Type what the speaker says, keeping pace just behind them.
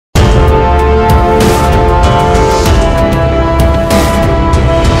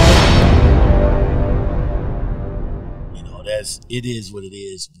it is what it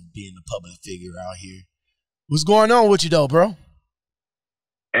is, being a public figure out here. What's going on with you, though, bro?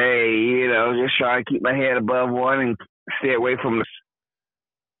 Hey, just trying to keep my head above water and stay away from the...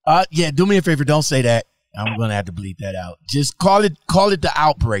 Yeah, do me a favor. Don't say that. I'm going to have to bleep that out. Just call it the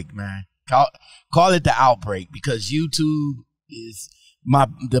outbreak, man. Call it the outbreak, because YouTube is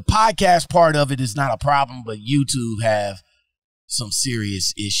the podcast part of it is not a problem, but YouTube have some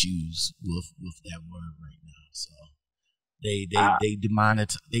serious issues with that word right now. So they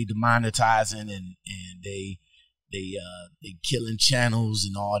demonetizing and they killing channels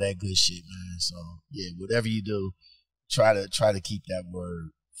and all that good shit, man. So yeah, whatever you do, try to keep that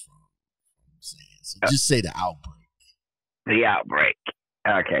word from saying. So just say the outbreak. The outbreak.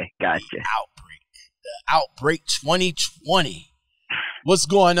 Okay, gotcha. The outbreak 2020. What's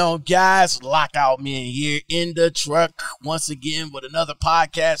going on, guys? Lockoutmen here in the truck once again with another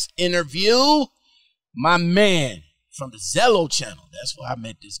podcast interview. My man from the Zello channel. That's where I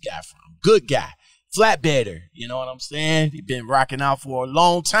met this guy from. Good guy. FlatBedder. You know what I'm saying? He's been rocking out for a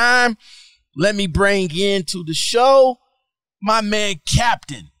long time. Let me bring into the show my man,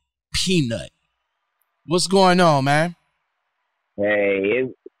 Captain Peanut. What's going on, man? Hey,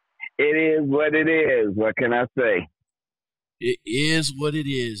 it is what it is. What can I say? It is what it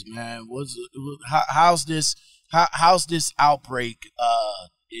is, man. How's this outbreak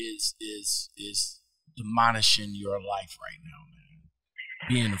is demolishing your life right now, man?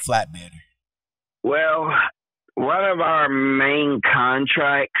 Being a flatbedder. Well, one of our main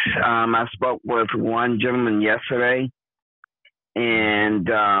contracts, I spoke with one gentleman yesterday, and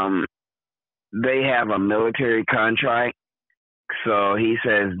they have a military contract. So he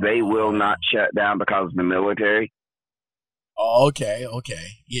says they will not shut down because of the military. Oh, okay.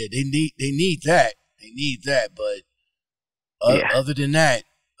 Yeah, they need that. They need that. But other than that,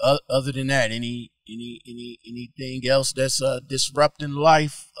 anything else that's disrupting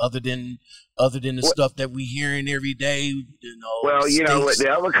life other than the stuff that we hearing every day? Well, with the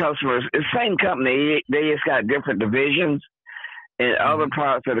other customers, it's the same company. They just got different divisions, and other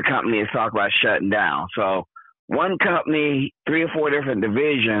parts of the company is talking about shutting down. So one company, 3 or 4 different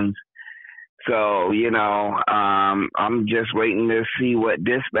divisions. So, I'm just waiting to see what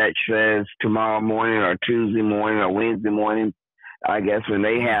dispatch says tomorrow morning or Tuesday morning or Wednesday morning, I guess, when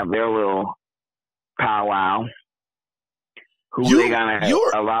they have their little powwow, who they going to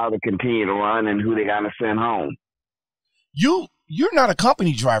allow to continue to run and who they going to send home. You're not a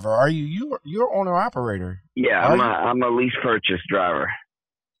company driver, are you? You're owner-operator. Yeah, I'm a lease purchase driver.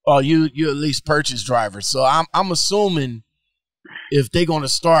 Oh, you're a lease purchase driver. So I'm assuming if they're going to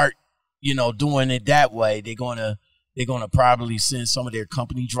start, doing it that way, they're gonna probably send some of their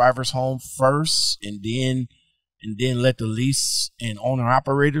company drivers home first, and then let the lease and owner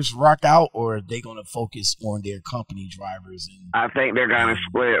operators rock out, or are they gonna focus on their company drivers? I think they're gonna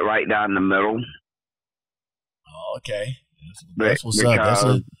split it right down the middle. Oh, okay, that's what's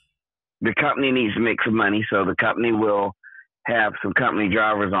up. The company needs to make some money, so the company will have some company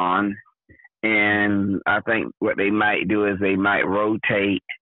drivers on, and I think what they might do is they might rotate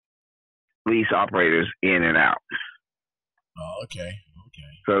lease operators in and out. Oh, okay.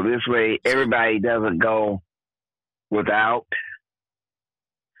 So this way, everybody doesn't go without.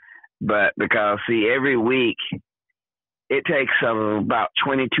 But because, every week, it takes about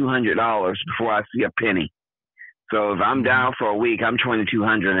 $2,200 before I see a penny. So if I'm down for a week, I'm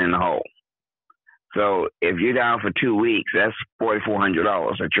 $2,200 in the hole. So if you're down for 2 weeks, that's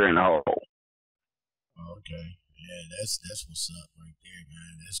 $4,400 that you're in the hole. Okay. Yeah, that's what's up right there,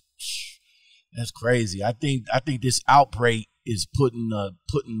 man. That's crazy. I think this outbreak is putting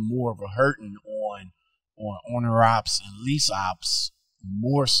more of a hurting on owner ops and lease ops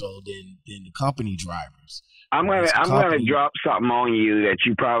more so than the company drivers. I'm gonna drop something on you that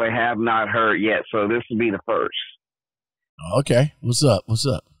you probably have not heard yet. So this will be the first. Okay, what's up?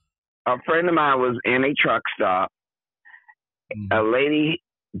 A friend of mine was in a truck stop. Mm-hmm. A lady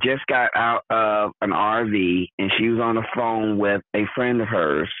just got out of an RV, and she was on the phone with a friend of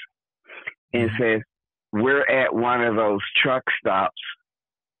hers. And says, we're at one of those truck stops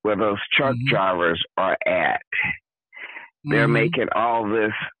where those truck drivers are at. They're making all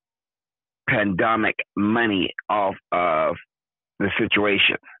this pandemic money off of the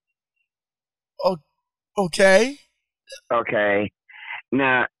situation. Oh, okay. Okay.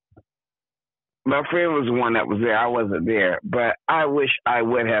 Now, my friend was the one that was there. I wasn't there. But I wish I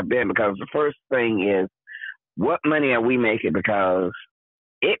would have been, because the first thing is, what money are we making? Because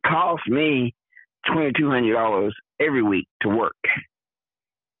it costs me $2,200 every week to work.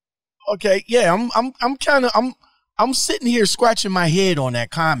 Okay, yeah, I'm sitting here scratching my head on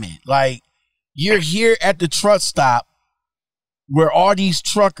that comment. Like, you're here at the truck stop where all these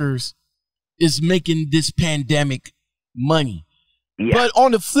truckers is making this pandemic money. Yeah. But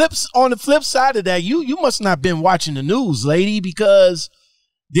on the flip side of that, you must not have been watching the news, lady, because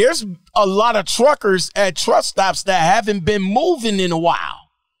there's a lot of truckers at truck stops that haven't been moving in a while.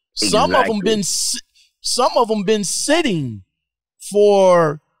 Exactly. Some of them been sitting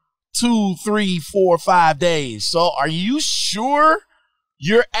for 2, 3, 4, 5 days. So are you sure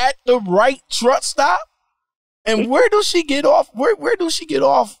you're at the right truck stop? And where does she get off? Where does she get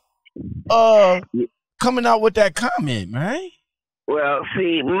off coming out with that comment, man? Well,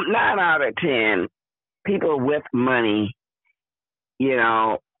 see, 9 out of 10 people with money, you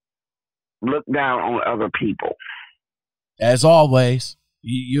know, look down on other people. As always,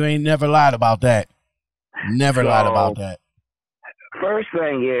 you ain't never lied about that. Never lied about that. First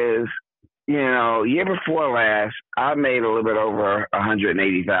thing is, you know, year before last, I made a little bit over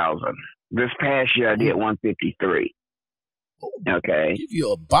 180,000. This past year, I did 153. Okay, give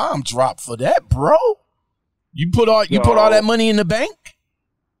you a bomb drop for that, bro. You put all that money in the bank.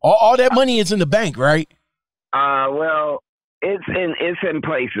 All that money is in the bank, right? Well, it's in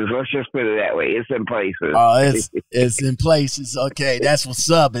places. Let's just put it that way. It's in places. Oh, it's in places. Okay, that's what's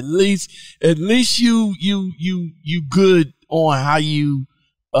up. At least you good on how you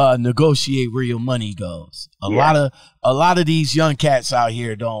negotiate where your money goes. A lot of these young cats out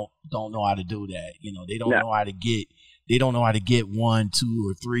here don't know how to do that. You know, they don't know how to get 1, 2,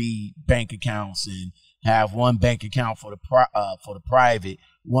 or 3 bank accounts and have one bank account for the private,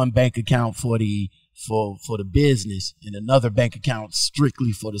 one bank account for the business, and another bank account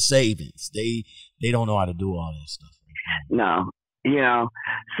strictly for the savings. They don't know how to do all that stuff. No, you know,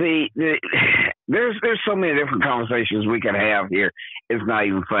 see, there's so many different conversations we can have here. It's not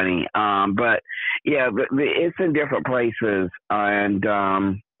even funny. But yeah, it's in different places. And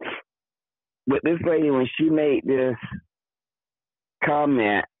with this lady, when she made this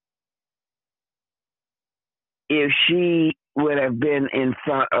comment, if she would have been in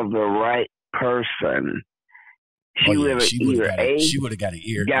front of the right person, she would have got an ear. She would have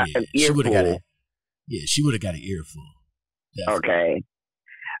got an earful. Definitely. Okay.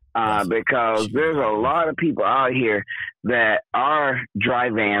 Because there's a lot of people out here that are dry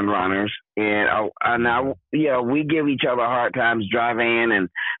van runners, and we give each other hard times, dry van and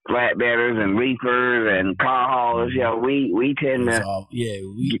flatbedders and reefers and car haulers. You know, we tend to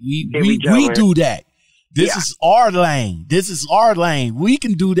we do that. This is our lane. This is our lane. We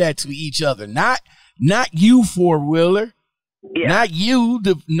can do that to each other. Not you, four-wheeler. Yeah. Not you,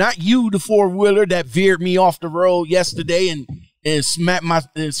 the four-wheeler that veered me off the road yesterday and smacked my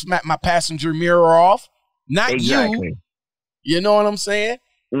passenger mirror off. Not you. You know what I'm saying?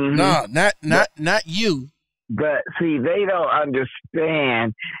 Mm-hmm. No, not you. But see, they don't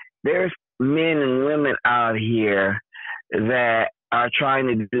understand. There's men and women out here that are trying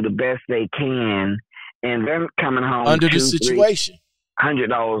to do the best they can, and they're coming home under the situation,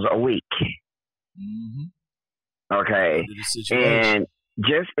 $100 a week. Mm-hmm. Okay, and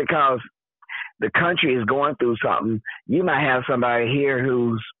just because the country is going through something, you might have somebody here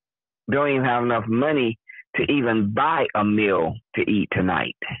who's don't even have enough money to even buy a meal to eat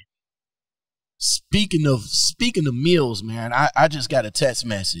tonight. Speaking of meals, man, I just got a text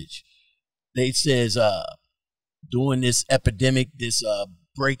message. They says during this epidemic, this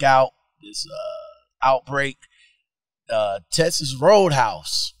breakout, this outbreak, Texas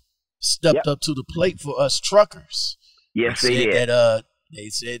Roadhouse stepped up to the plate for us truckers. Yes, they did. They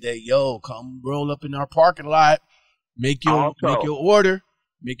said that, yo, come roll up in our parking lot, make your order,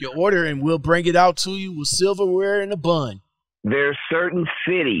 and we'll bring it out to you with silverware and a bun. There's certain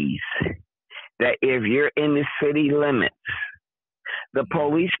cities that if you're in the city limits, the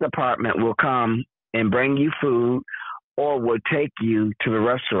police department will come and bring you food or will take you to the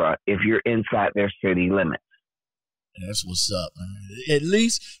restaurant if you're inside their city limits. That's what's up, man. At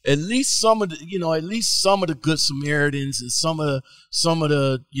least some of the Good Samaritans and some of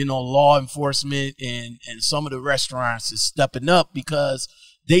the law enforcement and some of the restaurants is stepping up because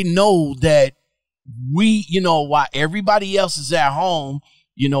they know that while everybody else is at home,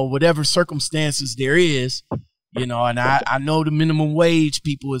 whatever circumstances there is, and I know the minimum wage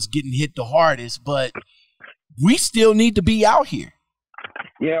people is getting hit the hardest, but we still need to be out here.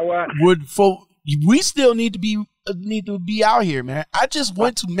 Yeah, what? We still need to be out here, man. I just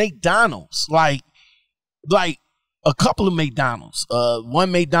went to McDonald's, like a couple of McDonald's.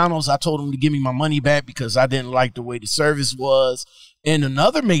 One McDonald's, I told them to give me my money back because I didn't like the way the service was. And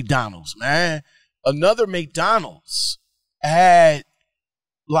another McDonald's had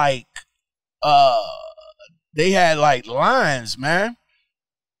they had lines, man.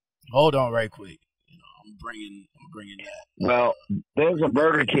 Hold on right quick. I'm bringing that. Well, there's a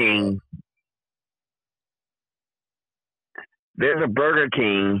Burger King. There's a Burger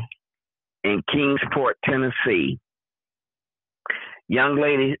King in Kingsport, Tennessee. Young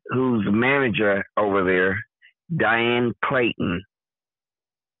lady who's manager over there, Diane Clayton.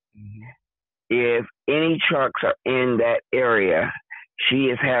 Mm-hmm. If any trucks are in that area, she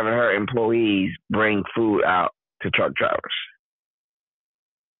is having her employees bring food out to truck drivers.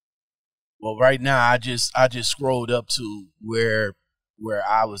 Well, right now I just scrolled up to where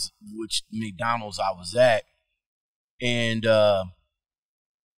I was, which McDonald's I was at, and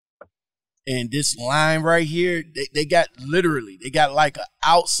this line right here, they got like an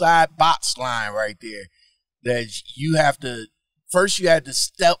outside box line right there that you have to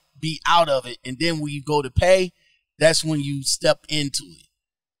be out of it, and then when you go to pay, that's when you step into it.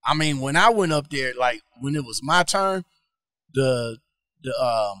 I mean, when I went up there, like when it was my turn, the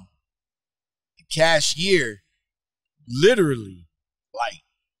cashier literally, like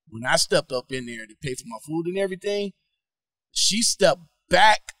when I stepped up in there to pay for my food and everything, she stepped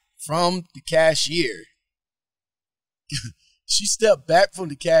back from the cashier. She stepped back from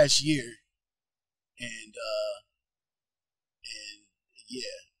the cashier, and yeah,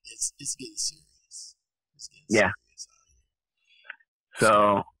 it's getting serious. Yeah.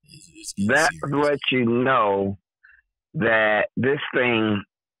 So that's what you know, that this thing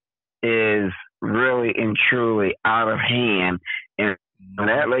is really and truly out of hand. And when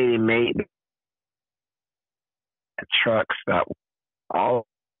that lady made a truck stop, all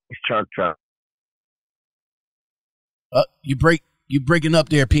these truck stops. You breaking up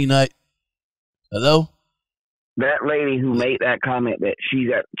there, Peanut. Hello? That lady who made that comment that she's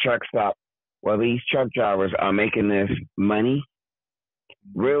at the truck stop, well, these truck drivers are making this money,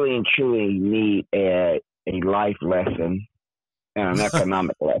 really and truly need a life lesson and an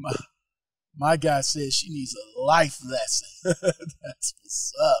economic lesson. My guy says she needs a life lesson. That's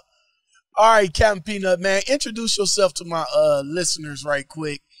what's up. All right, Capt Peanut, man, introduce yourself to my listeners right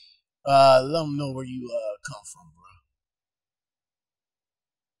quick. Let them know where you come from, bro.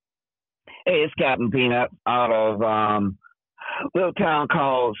 Hey, it's Capt Peanut out of a little town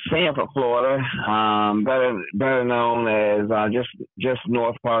called Sanford, Florida, better known as just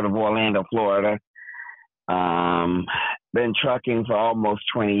north part of Orlando, Florida. Been trucking for almost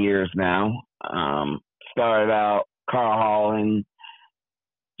 20 years now. Started out car hauling,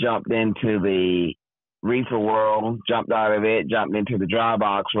 jumped into the reefer world, jumped out of it, jumped into the dry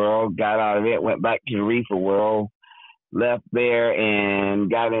box world, got out of it, went back to the reefer world, left there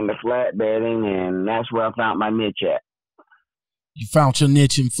and got into flatbedding, and that's where I found my niche at. You found your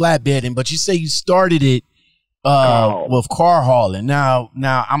niche in flatbedding, but you say you started it with car hauling. Now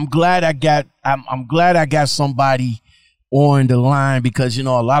I'm glad I got somebody on the line, because a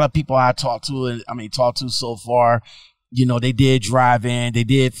lot of people I talked to so far, they did drive in, they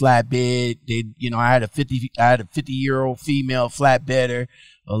did flatbed, I had a 50-year-old female flatbedder,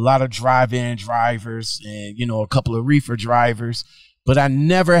 a lot of drive-in drivers, and a couple of reefer drivers, but I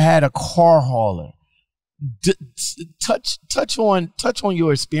never had a car hauler. Touch on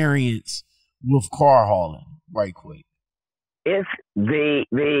your experience with car hauling right quick. It's the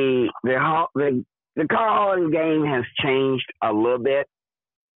car hauling game has changed a little bit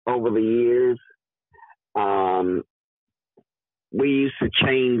over the years. We used to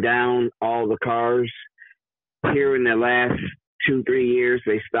chain down all the cars. Here in the last 2-3 years,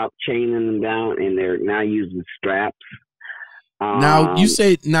 they stopped chaining them down, and they're now using straps. Now you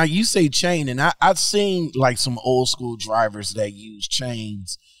say chain, and I've seen like some old school drivers that use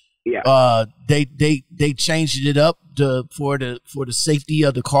chains. Yeah. They changed it up for the safety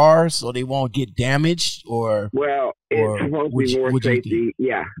of the car, so they won't get damaged, or it's supposed to be more safety.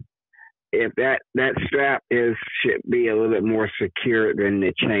 Yeah. If that strap should be a little bit more secure than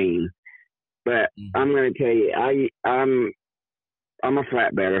the chain. But I'm going to tell you, I'm a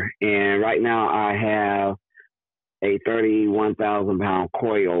flatbedder, and right now I have a 31,000-pound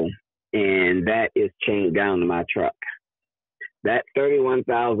coil, and that is chained down to my truck. That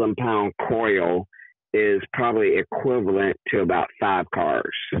 31,000-pound coil is probably equivalent to about 5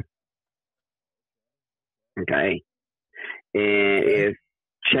 cars. Okay? And if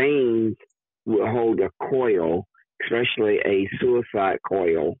chains will hold a coil, especially a suicide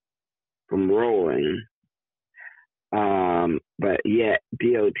coil, from rolling, but yet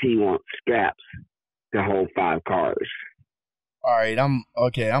DOT wants straps to hold 5 cars. All right,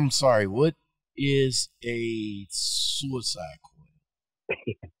 I'm sorry. What is a suicide coil?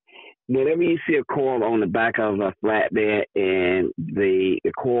 Whenever you see a coil on the back of a flatbed, and the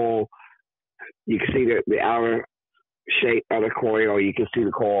coil, you can see the outer shape of the coil, or you can see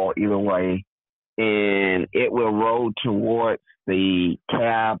the coil either way. and it will roll towards the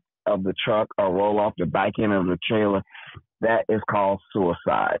cab of the truck or roll off the back end of the trailer, that is called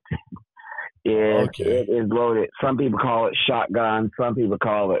suicide. It is loaded. Some people call it shotgun. Some people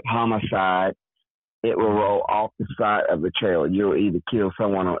call it homicide. It will roll off the side of the trailer. You'll either kill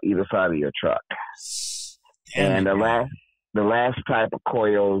someone on either side of your truck. And the last type of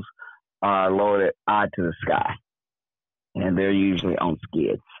coils are loaded eye to the sky, and they're usually on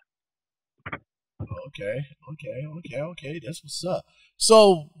skids. Okay. That's what's up.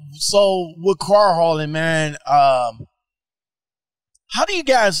 So with car hauling, man, how do you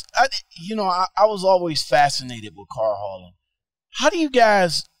guys? I was always fascinated with car hauling. How do you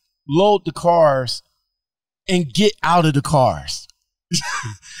guys load the cars and get out of the cars?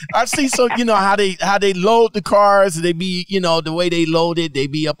 I see how they load the cars. They be the way they load it. They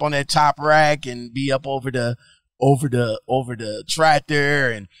be up on that top rack and be up over the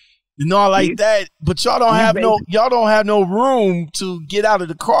tractor and like that. But y'all don't have no room to get out of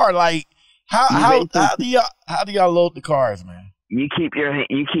the car. Like how do y'all load the cars, man? You keep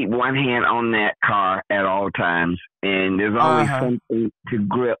one hand on that car at all times, and there's always something to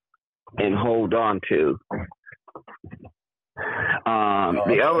grip and hold on to.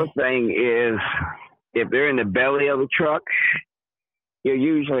 The other thing is, if they're in the belly of the truck, you're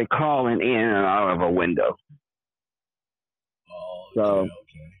usually crawling in and out of a window. So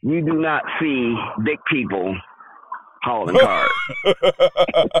you do not see big people hauling cars.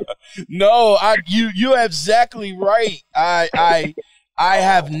 No, you're exactly right. I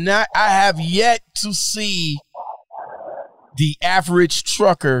have yet to see the average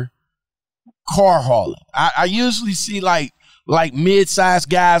trucker car hauling. I usually see like mid-sized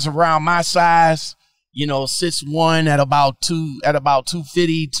guys around my size, 6'1" at about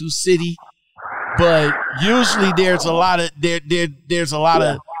 250, 260. But usually there's a lot of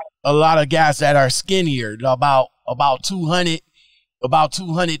guys that are skinnier, about 200,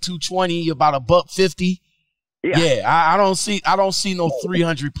 220, about $150. Yeah, I don't see no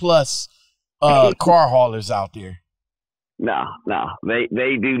 300 plus car haulers out there. No,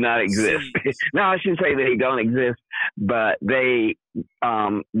 they do not exist. No, I shouldn't say they don't exist, but they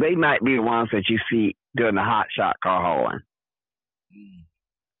might be the ones that you see doing the hot shot car hauling.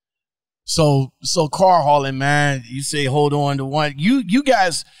 So car hauling, man, you say hold on to one. You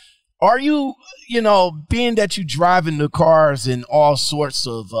guys, are you, being that you driving the cars in all sorts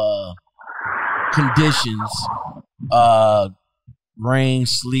of conditions, rain,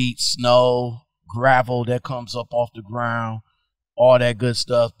 sleet, snow, gravel that comes up off the ground, all that good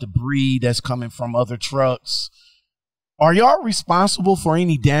stuff, debris that's coming from other trucks. Are y'all responsible for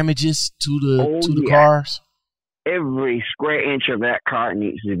any damages to the cars? Every square inch of that car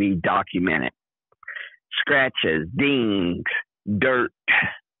needs to be documented. Scratches, dings, dirt,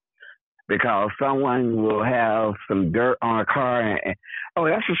 because someone will have some dirt on a car and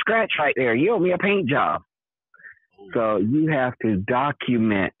that's a scratch right there. You owe me a paint job. So you have to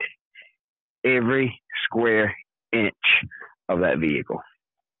document every square inch of that vehicle,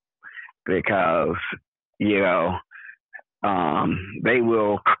 because they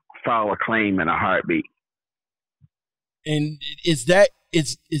will file a claim in a heartbeat. And is that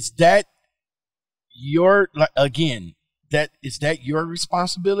your, is that your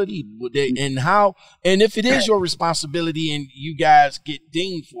responsibility? And if it is your responsibility and you guys get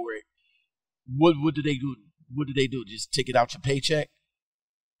dinged for it, what do they do? What do they do? Just take it out your paycheck?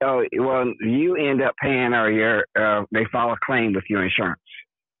 Oh, well, you end up paying, or they file a claim with your insurance.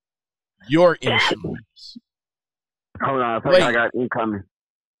 Your insurance. Hold on, I think I got incoming.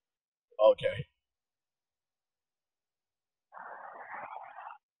 Okay.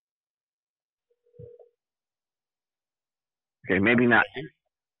 Okay, maybe not.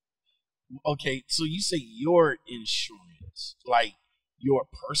 Okay, so you say your insurance, like your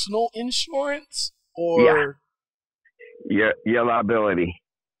personal insurance, or your liability.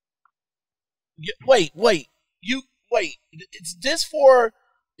 Wait. Is this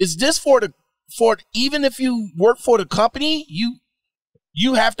for even if you work for the company, you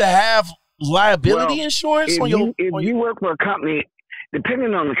have to have liability insurance if you work for a company,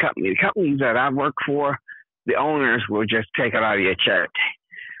 depending on the companies that I work for, the owners will just take it out of your check,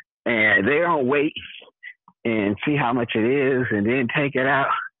 and they don't wait and see how much it is and then take it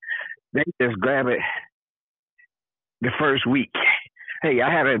out. They just grab it the first week. Hey,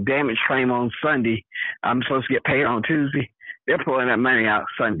 I had a damage claim on Sunday. I'm supposed to get paid on Tuesday. They're pulling that money out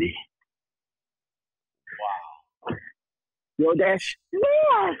Sunday. Wow. Yo, Dash?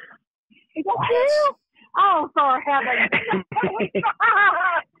 Yes. Is that you? Oh, for heaven's sake.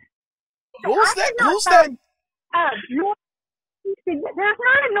 Who's that? There's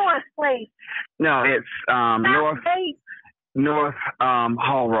not a North place No, it's North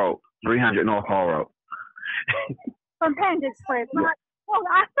Hall Road, 300 North Hall Road. From Panda Express. Yeah. Well,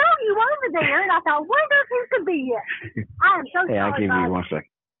 I saw you over there, and I thought, wonder who could be it. I am so sorry. I'll give you 1 second.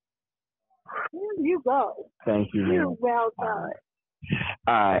 Here you go. Thank you. You're welcome.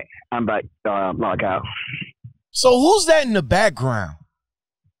 All right, I'm back. Lockout. So who's that in the background?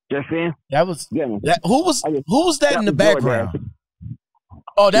 Just in? That was that. Who was that in the background? DoorDash.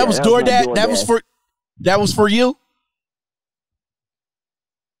 Oh, that was DoorDash. That was for you.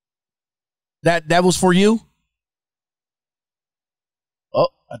 That was for you. Oh,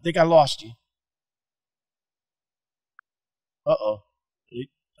 I think I lost you. I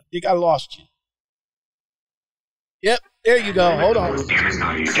think I lost you. Yep, there you go. Hold on.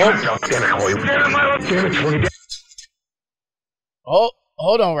 Oh,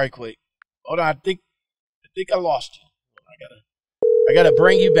 hold on right quick. Hold on. I think I lost you. I gotta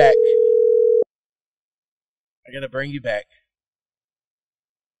bring you back.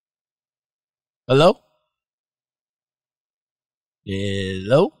 Hello?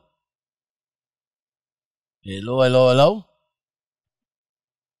 Hello? Hello?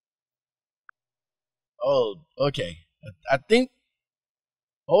 Oh, okay. I think.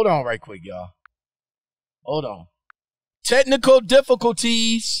 Hold on right quick, y'all. Hold on. Technical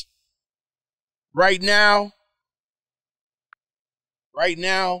difficulties. Right now.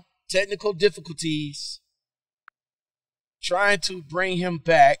 Technical difficulties. Trying to bring him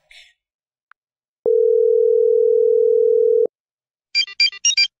back.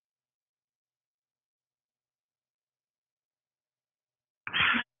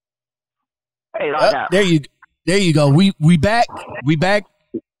 Hey, Lockout. There you go. We back.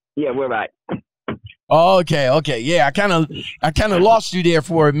 Yeah, we're back. Oh, okay. Yeah, I kind of lost you there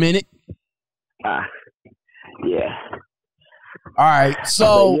for a minute. Yeah. All right.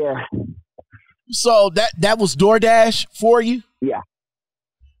 So that was DoorDash for you? Yeah.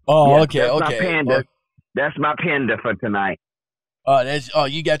 Oh, yeah, okay. That's my panda. That's my panda for tonight.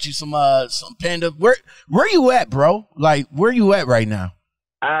 You got you some panda. Where you at, bro? Like, where you at right now?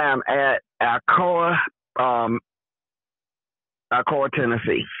 I am at Alcoa,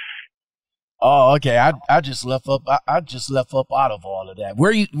 Tennessee. Oh, okay. I just left up. I just left up out of all of that.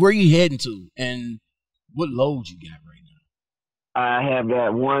 Where you heading to, and what load you got right now? I have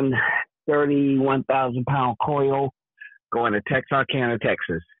that 131,000-pound coil going to Texarkana,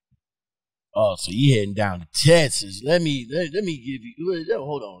 Texas. Oh, so you heading down to Texas? Let me give you.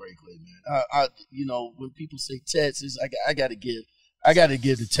 Hold on, right quick, man. When people say Texas, I gotta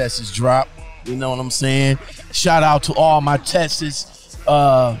give the Texas drop. You know what I'm saying? Shout out to all my Texas.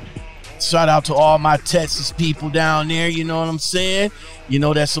 Shout out to all my Texas people down there. You know what I'm saying?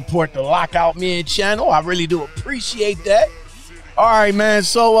 That support the Lockoutmen channel. I really do appreciate that. All right, man.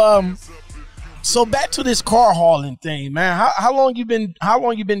 So back to this car hauling thing, man. How long you been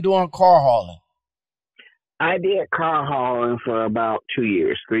doing car hauling? I did car hauling for about 3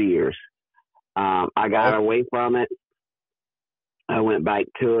 years. I got away from it. I went back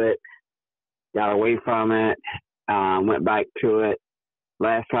to it. Got away from it. Went back to it.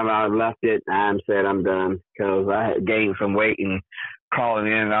 Last time I left it, I said I'm done because I had gained some weight and crawling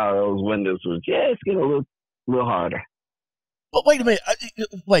in and out of those windows was just getting a little harder. But wait a minute.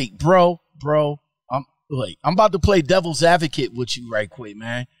 Wait, bro. I'm about to play devil's advocate with you right quick,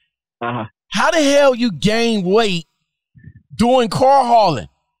 man. Uh-huh. How the hell you gain weight doing car hauling?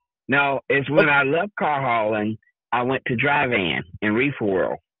 No, it's when I left car hauling, I went to dry van in Reefer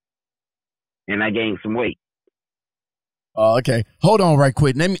World, and I gained some weight. Oh, okay. Hold on right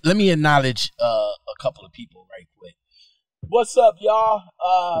quick. Let me acknowledge a couple of people right quick. What's up, y'all?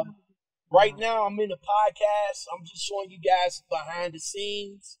 Right now I'm in the podcast. I'm just showing you guys behind the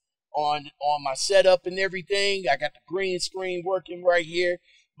scenes on my setup and everything. I got the green screen working right here.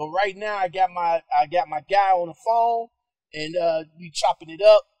 But right now I got my guy on the phone and we chopping it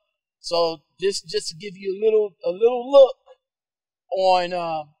up. So this just to give you a little look on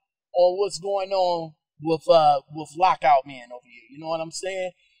what's going on with Lockoutmen over here. You know what I'm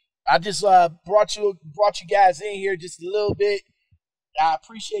saying? I just brought you guys in here just a little bit. I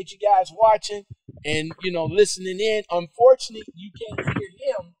appreciate you guys watching and listening in. Unfortunately, you can't hear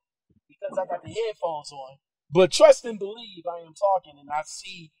him because I got the headphones on. But trust and believe, I am talking and I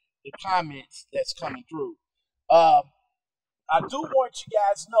see the comments that's coming through. I do want you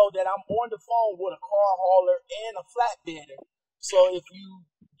guys to know that I'm on the phone with a car hauler and a flatbedder. So if you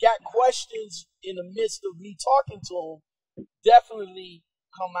got questions in the midst of me talking to him, definitely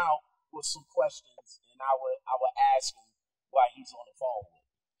come out with some questions and I would ask him while he's on the phone with me.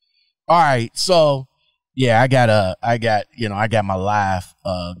 All right, so Yeah, I got my live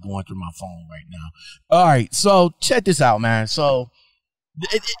going through my phone right now. All right, so check this out, man. So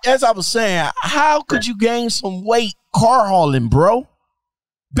as I was saying, how could you gain some weight car hauling, bro?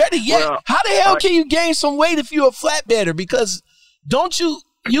 Better yet, how the hell can you gain some weight if you're a flatbedder? Because don't you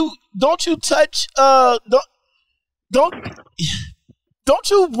touch don't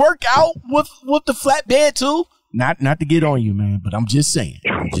you work out with the flatbed too? Not to get on you, man, but I'm just saying.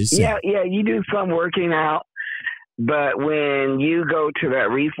 Yeah, you do some working out, but when you go to that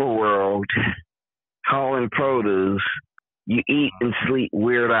reefer world hauling produce, you eat and sleep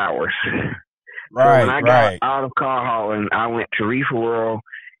weird hours. Right. So when I got out of car hauling, I went to reefer world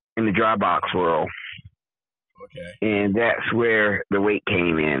and the dry box world. Okay. And that's where the weight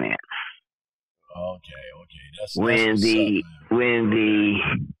came in at. Okay. That's when the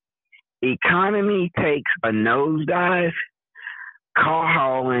economy takes a nosedive, car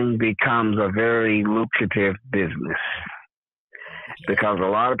hauling becomes a very lucrative business. Because a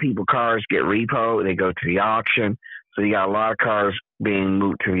lot of people, cars get repoed, they go to the auction, so you got a lot of cars being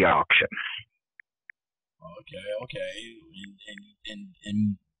moved to the auction. Okay.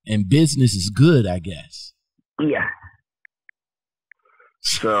 And business is good, I guess. Yeah.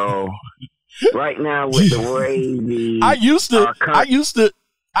 So right now with the way I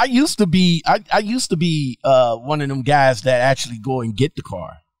used to be one of them guys that actually go and get the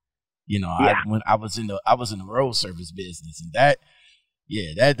car. You know, when I was in the road service business, and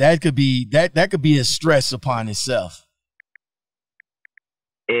that could be a stress upon itself.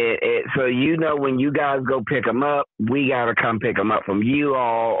 So when you guys go pick them up, we gotta come pick them up from you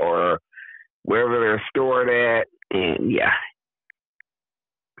all or wherever they're stored at,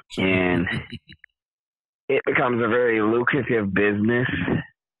 and it becomes a very lucrative business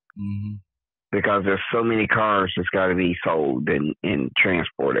because there's so many cars that's got to be sold and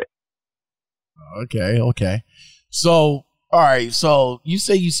transported. Okay. So, all right. So you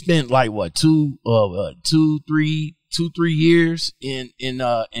say you spent like what, 3 years in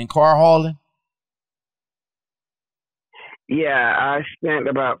car hauling? Yeah, I spent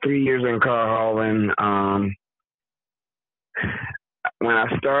about 3 years in car hauling. When I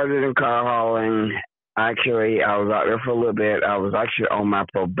started in car hauling, actually, I was out there for a little bit. I was actually on my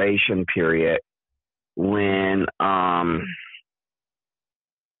probation period when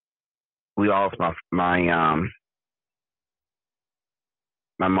we lost my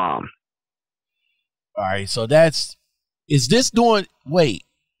mom. All right, so this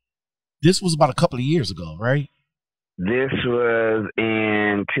was about a couple of years ago, right? This was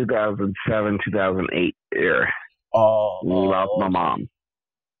in 2007, 2008 year. We lost my mom.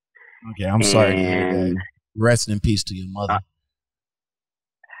 Okay, I'm sorry to hear that. Rest in peace to your mother.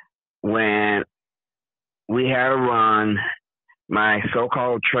 When we had a run, my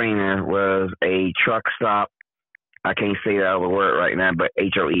so-called trainer was a truck stop. I can't say that other word right now, but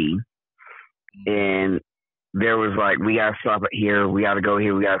HOE. And there was like, we got to stop it here. We got to go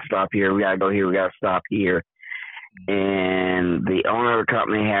here. We got to stop here. We got to go here. We got to stop here. And the owner of the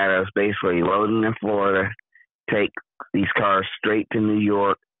company had us basically loading in Florida, take these cars straight to New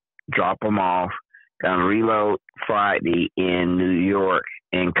York, drop them off, then reload Friday in New York,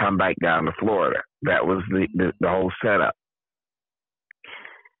 and come back down to Florida. That was the whole setup.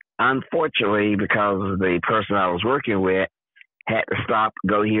 Unfortunately, because the person I was working with had to stop,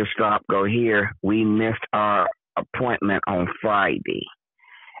 go here, we missed our appointment on Friday.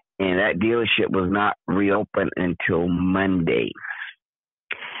 And that dealership was not reopened until Monday.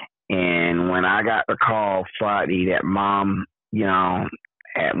 And when I got the call Friday that mom,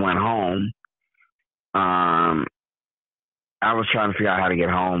 had went home, I was trying to figure out how to get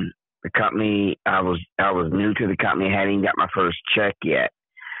home. The company, I was new to the company, I hadn't even got my first check yet.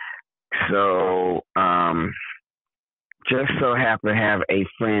 So, just so happened to have a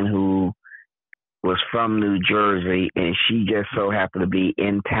friend who was from New Jersey, and she just so happened to be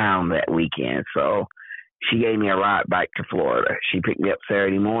in town that weekend. So she gave me a ride back to Florida. She picked me up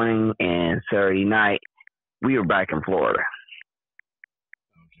Saturday morning, and Saturday night, we were back in Florida.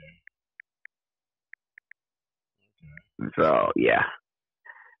 Okay. So, yeah.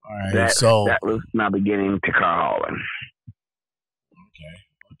 All right. That was my beginning to car hauling. Okay.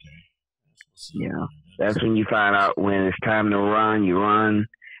 That's when you find out when it's time to run, you run.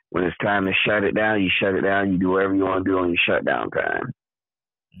 When it's time to shut it down, you shut it down. You do whatever you want to do on your shutdown time.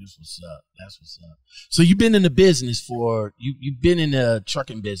 That's what's up. So you've been in the business you've been in the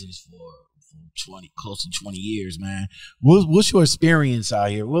trucking business for close to 20 years, man. What's your experience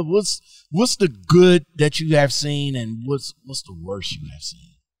out here? What's the good that you have seen, and what's the worst you have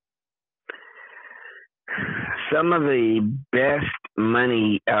seen? Some of the best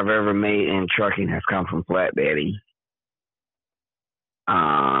money I've ever made in trucking has come from flatbedding.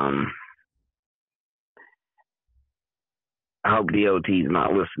 I hope DOT's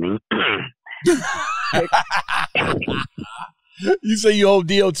not listening. You say your old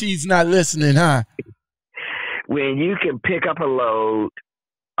DOT's not listening, huh? When you can pick up a load,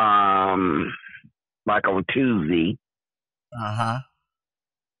 like on Tuesday,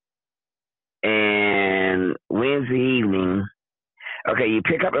 and Wednesday evening. Okay, you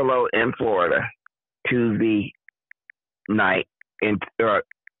pick up a load in Florida Tuesday night and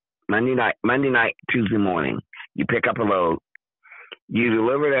Monday night, Tuesday morning. You pick up a load. You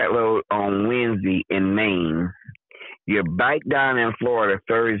deliver that load on Wednesday in Maine. You're back down in Florida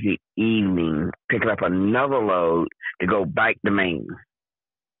Thursday evening, picking up another load to go back to Maine.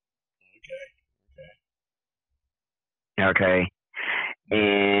 Okay.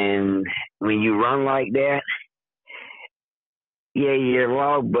 And when you run like that, yeah, your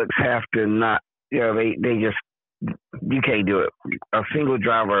logbooks have to not, they just, you can't do it. A single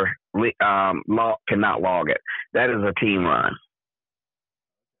driver cannot log it. That is a team run.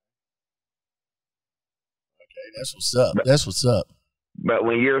 That's what's up. But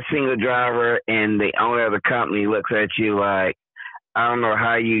when you're a single driver and the owner of the company looks at you like, I don't know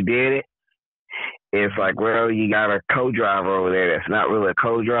how you did it, it's like, well, you got a co-driver over there that's not really a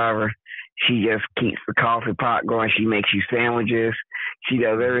co-driver. She just keeps the coffee pot going. She makes you sandwiches. She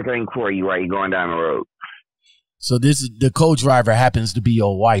does everything for you while you're going down the road. So this is the co-driver happens to be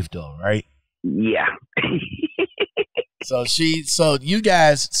your wife, though, right? Yeah. So you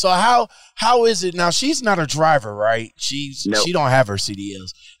guys, how is it now? She's not a driver, right? She don't have her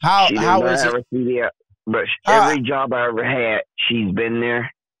CDLs. How is it? Her CDL, but every job I ever had, she's been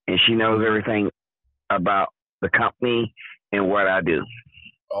there and she knows everything about the company and what I do.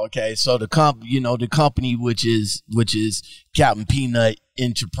 Okay, so the company which is Capt Peanut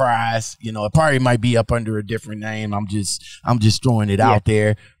Enterprise, it probably might be up under a different name. I'm just throwing it out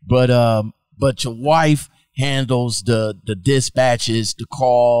there. But your wife handles the dispatches, the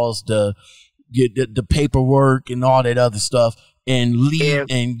calls, the paperwork and all that other stuff, and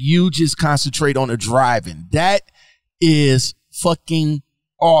you just concentrate on the driving. That is fucking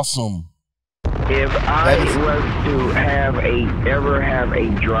awesome. If I was to ever have a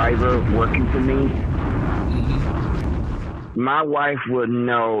driver working for me, my wife would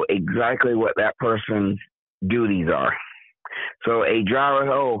know exactly what that person's duties are. So a driver,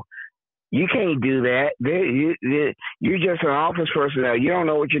 you can't do that. You're just an office personnel. You don't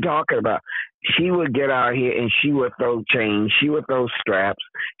know what you're talking about. She would get out here and she would throw chains. She would throw straps.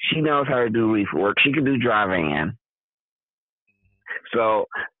 She knows how to do reefer work. She can do driving in. So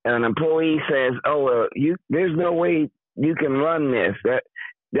an employee says, there's no way you can run this.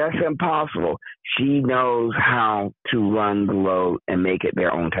 That's impossible. She knows how to run the load and make it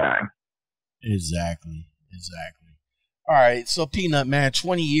their own time. Exactly. All right, so Peanut, man,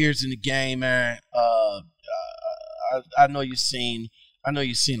 20 years in the game, man. I know you've seen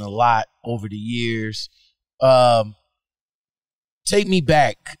a lot over the years. Take me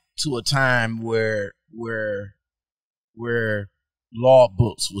back to a time where law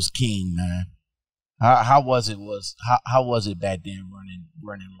books was king, man. How was it back then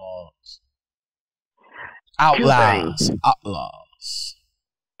running laws? Outlaws.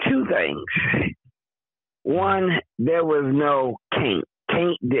 Two things. One, there was no Caint.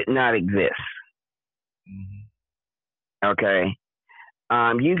 Caint did not exist. Okay.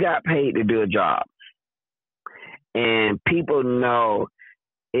 You got paid to do a job. And people know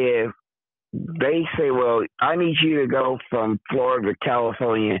if they say, well, I need you to go from Florida to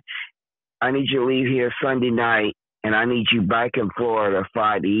California. I need you to leave here Sunday night, and I need you back in Florida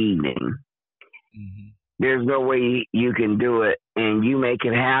Friday evening. There's no way you can do it, and you make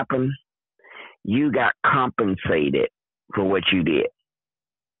it happen. You got compensated for what you did.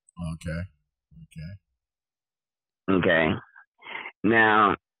 Okay.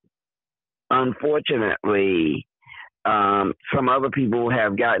 Now, unfortunately, some other people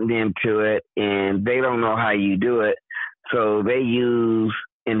have gotten into it and they don't know how you do it. So they use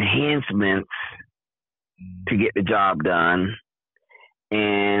enhancements to get the job done.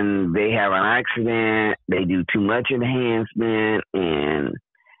 And they have an accident. They do too much enhancement and,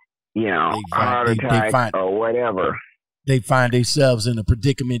 heart attack or whatever. They find themselves in a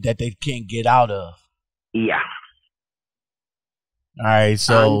predicament that they can't get out of. Yeah. All right,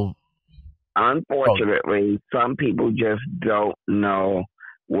 so unfortunately, some people just don't know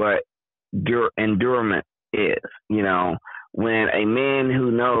what endurance is. When a man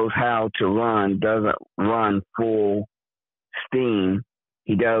who knows how to run doesn't run full steam,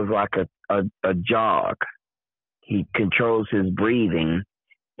 he does like a jog. he controls his breathing,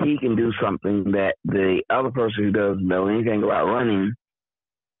 he can do something that the other person who doesn't know anything about running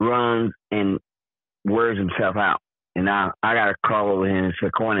runs and wears himself out. And now I got to crawl over him and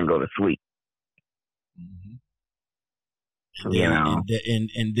sit corner and go to sleep. Mm-hmm.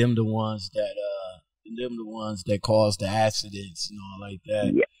 And them the ones that cause the accidents and all like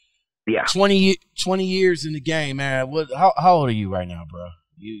that. Yeah. 20 years in the game, man. How old are you right now, bro?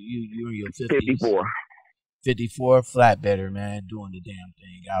 You're in your 50s. 54. 54, flatbedder, man, doing the damn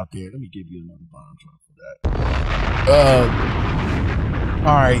thing out there. Let me give you another bomb drop for that.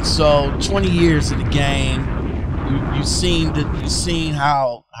 All right, so 20 years in the game. You seen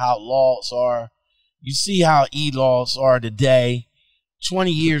how laws are. You see how e-laws are today.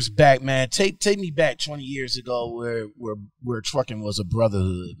 20 years back, man. Take me back 20 years ago where trucking was a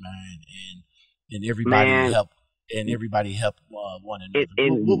brotherhood, man, and everybody helped one another.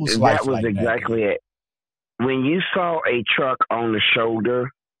 What was life that was like exactly it. When you saw a truck on the shoulder,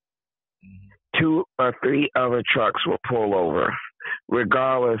 2 or 3 other trucks will pull over,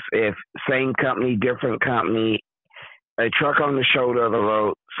 regardless if same company, different company. A truck on the shoulder of the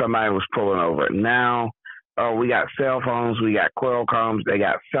road, somebody was pulling over. Now, we got cell phones, we got Qualcomms, they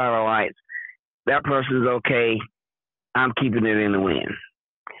got satellites. That person's okay. I'm keeping it in the wind.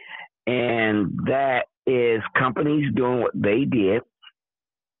 And that is companies doing what they did,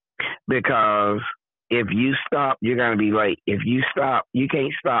 because if you stop, you're going to be late. If you stop, you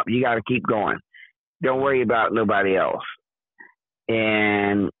can't stop. You got to keep going. Don't worry about nobody else.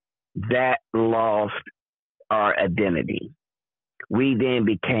 And that lost our identity. We then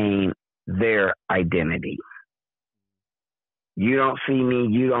became their identity. You don't see me,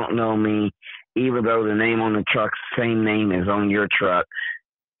 you don't know me, even though the name on the truck, same name is on your truck.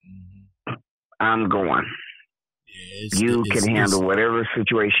 I'm going. You can handle whatever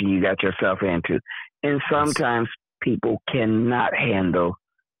situation you got yourself into. And sometimes people cannot handle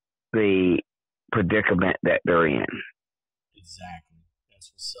the predicament that they're in. Exactly.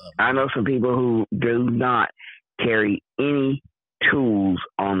 That's what's up. I know some people who do not carry any tools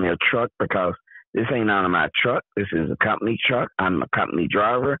on their truck because this ain't on my truck. This is a company truck. I'm a company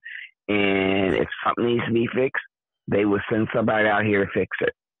driver. And if something needs to be fixed, they will send somebody out here to fix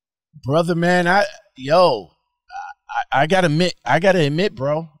it. Brother, man, I gotta admit,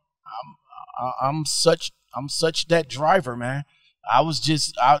 bro, I'm such that driver, man.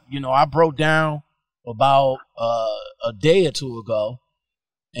 I broke down about a day or two ago,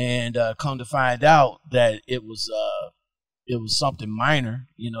 and come to find out that it was something minor.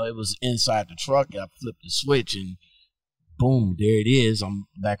 It was inside the truck. I flipped the switch, and boom, there it is. I'm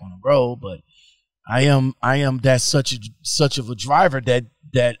back on the road, but I am that such of a driver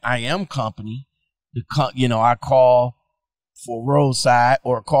that I am company. I call for roadside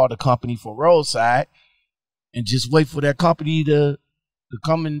or call the company for roadside and just wait for that company to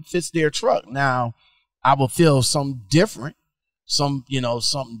come and fix their truck. Now, I will feel something different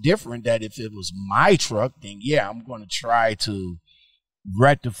that if it was my truck, then yeah, I'm going to try to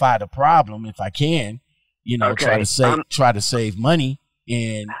rectify the problem if I can, okay. try to save money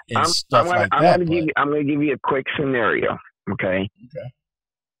and stuff like that. I'm going to give you a quick scenario. Okay.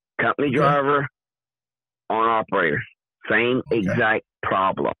 Company driver, on operator, same exact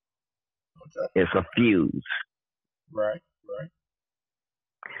problem. It's a fuse. Right.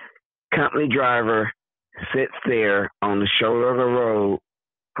 Company driver sits there on the shoulder of the road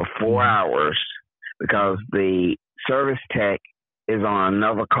for 4 hours because the service tech is on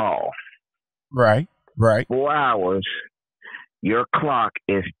another call. Right. 4 hours. Your clock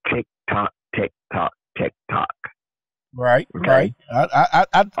is tick tock, tick tock, tick tock. Right. Okay? Right.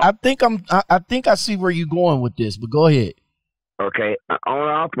 I think I see where you're going with this, but go ahead. Okay.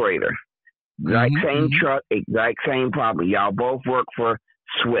 Owner operator. Exact same truck, exact same problem. Y'all both work for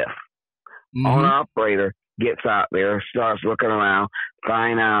Swift. Owner operator gets out there, starts looking around,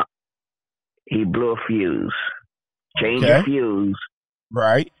 find out he blew a fuse. Change your fuse.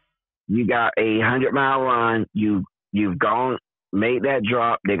 Right. You got a 100-mile run. You've gone, made that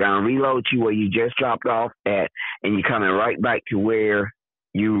drop. They're gonna reload you where you just dropped off at, and you're coming right back to where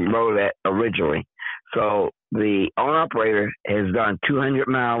you loaded at originally. So the owner operator has done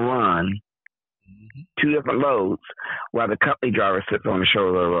 200-mile run, 2 different loads, while the company driver sits on the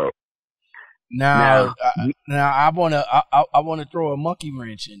shoulder of the road. Now I wanna throw a monkey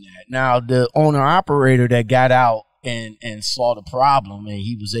wrench in that. Now the owner operator that got out and saw the problem and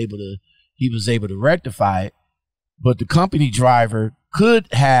he was able to rectify it, but the company driver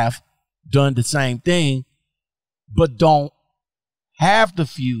could have done the same thing, but don't have the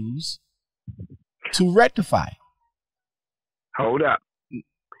fuse to rectify it. Hold up.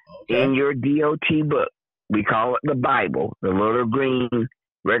 Okay. In your DOT book, we call it the Bible, the little green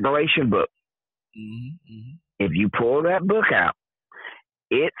regulation book. If you pull that book out,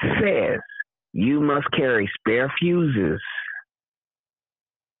 it says you must carry spare fuses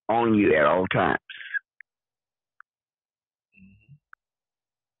on you at all times.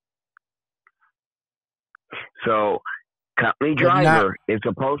 So, company driver is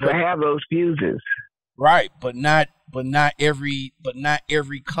supposed to have those fuses, right? But not every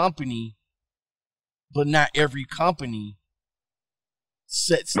company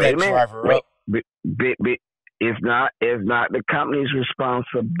sets that driver up. It's not the company's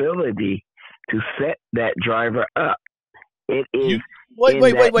responsibility to set that driver up. It is.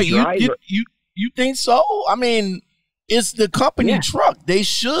 Wait. You think so? I mean, it's the company truck. They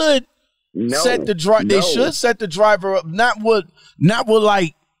should set the driver. They should set the driver up. Not with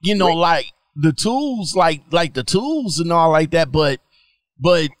like like the tools, like the tools and all like that. But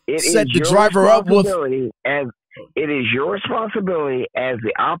set the driver up with. It is your responsibility as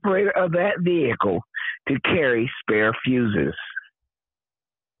the operator of that vehicle to carry spare fuses.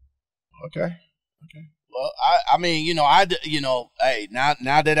 Okay. Well, I mean, hey, now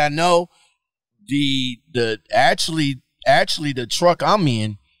that I know the truck I'm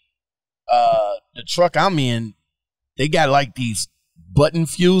in, they got like these button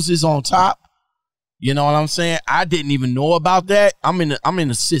fuses on top. You know what I'm saying? I didn't even know about that. I'm in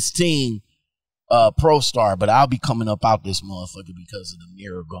a 16 Pro Star, but I'll be coming up out this motherfucker because of the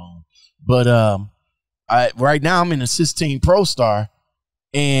mirror gone. But right now I'm in a 16 Pro Star,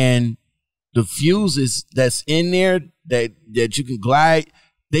 and the fuses that's in there that you can glide,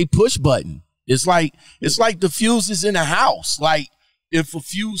 they push button. It's like the fuses in a house. Like if a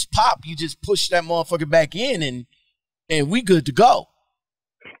fuse pop, you just push that motherfucker back in, and we good to go.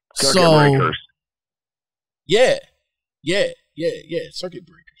 Circuit breakers. Yeah, circuit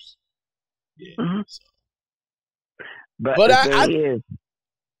breakers. Yeah. So. But the thing is,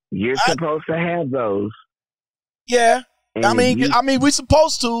 you're supposed to have those. Yeah. I mean, we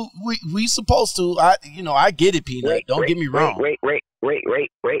supposed to. We supposed to. I get it, Peanut. Don't get me wrong. Wait.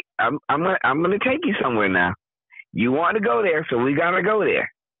 I'm gonna take you somewhere now. You want to go there, so we gotta go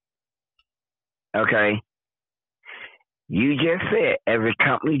there. Okay. You just said, as a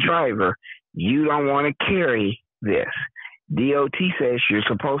company driver, you don't want to carry this. DOT says you're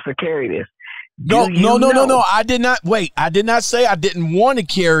supposed to carry this. No. I did not. Wait, I did not say I didn't want to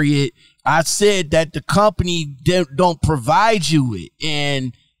carry it. I said that the company don't provide you it.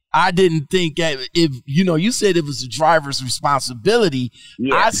 And I didn't think that you said it was the driver's responsibility.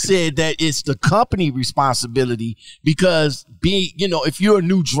 Yes. I said that it's the company responsibility because if you're a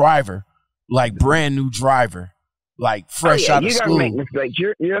new driver, like brand new driver, like fresh out of school, you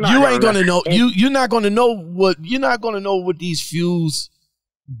ain't gonna know. You're not gonna know what these fuels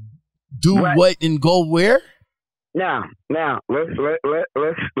do, what and go where. Now, let's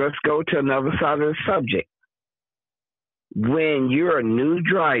go to another side of the subject. When you're a new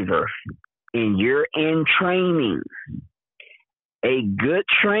driver and you're in training, a good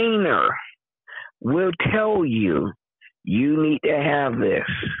trainer will tell you need to have this.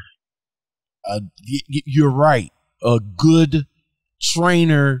 You're right. A good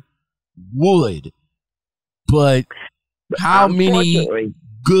trainer would, but how many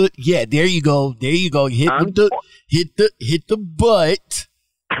good? Yeah, there you go. Hit the butt.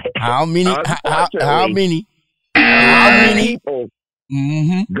 How many people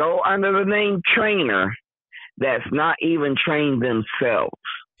go under the name trainer that's not even trained themselves?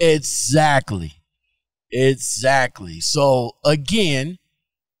 Exactly. So again,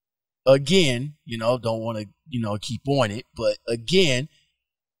 don't want to, keep on it, but again,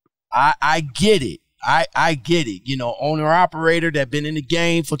 I get it. I get it. Owner operator that been in the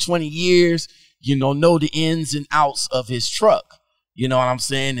game for 20 years, know the ins and outs of his truck. You know what I'm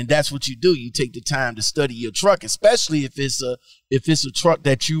saying? And that's what you do. You take the time to study your truck, especially if it's a truck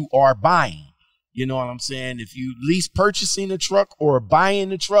that you are buying. You know what I'm saying? If you lease purchasing a truck or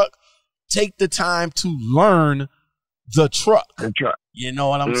buying a truck, take the time to learn the truck. You know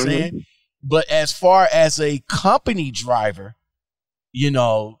what I'm saying? But as far as a company driver,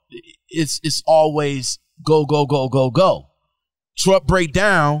 it's always go. Truck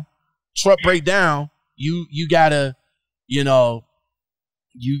breakdown. You gotta, you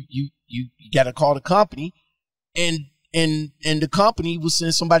gotta call the company, and the company will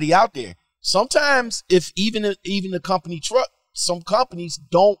send somebody out there. Sometimes, if even the company truck, some companies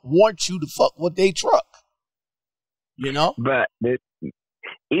don't want you to fuck with their truck. But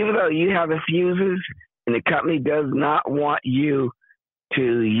even though you have the fuses, and the company does not want you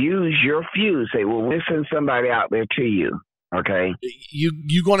to use your fuse, say, well, we'll send somebody out there to you. Okay,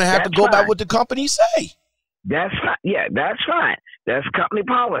 you're gonna have to go by what the company say. That's fine. Yeah, that's fine. That's company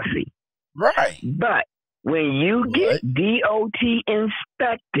policy. Right. But when you get DOT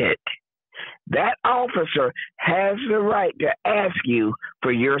inspected, that officer has the right to ask you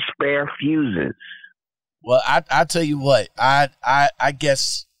for your spare fuses. Well, I tell you what, I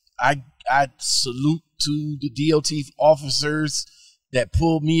guess I salute to the DOT officers that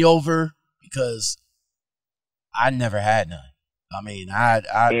pulled me over because I never had none. I mean, I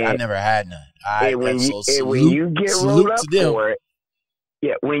never had none. When you get rolled up for it,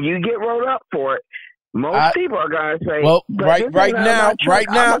 when you get rolled up for it, most people are gonna say, "Well, right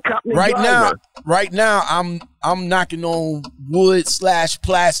now, I'm knocking on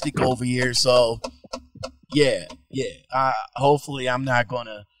wood/plastic over here." So, yeah. Hopefully, I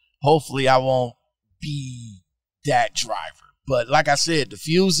won't be that driver. But like I said, the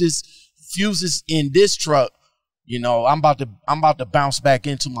fuses in this truck. You know, I'm about to bounce back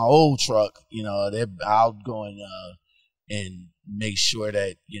into my old truck. You know, I'll go and make sure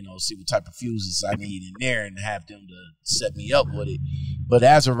that, you know, see what type of fuses I need in there and have them to set me up with it. But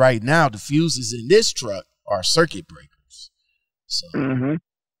as of right now, the fuses in this truck are circuit breakers. So,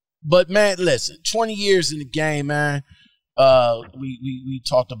 But man, listen, 20 years in the game, man. We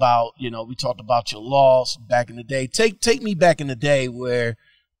talked about, you know, your loss back in the day. Take me back in the day where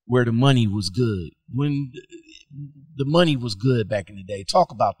the money was good. When the money was good back in the day.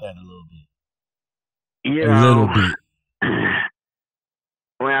 Talk about that a little bit. A little bit.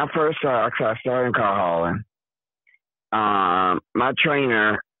 When I first started in car hauling, my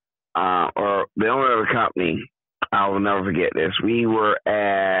trainer, or the owner of the company, I will never forget this. We were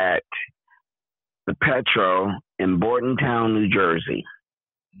at the Petro in Bordentown, New Jersey.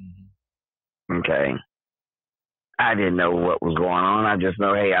 Okay. I didn't know what was going on. I just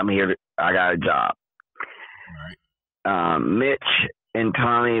know, hey, I'm here. I got a job. Right. Mitch and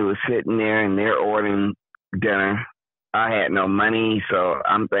Tommy was sitting there and they're ordering dinner. I had no money, so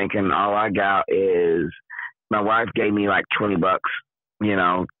I'm thinking all I got is my wife gave me like $20, you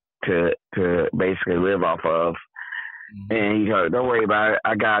know, to basically live off of. And he goes, "Don't worry about it.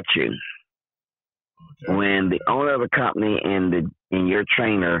 I got you." Okay. When the owner of the company and your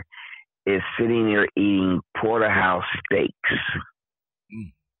trainer is sitting there eating porterhouse steaks.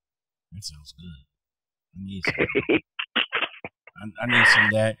 That sounds good. I need some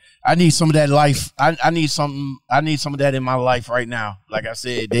of that. I need some of that life. I need some of that in my life right now. Like I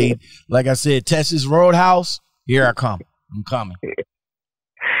said, Texas Roadhouse, here I come. I'm coming.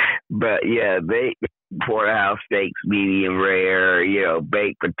 But yeah, they porterhouse steaks, medium rare, you know,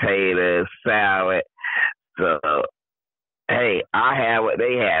 baked potatoes, salad. So hey, I have what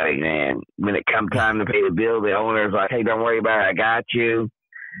they have, man. When it comes time to pay the bill, the owner's like, "Hey, don't worry about it. I got you."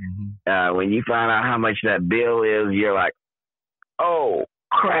 When you find out how much that bill is, you're like, "Oh,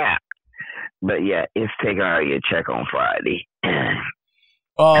 crap." But yeah, it's taking out your check on Friday.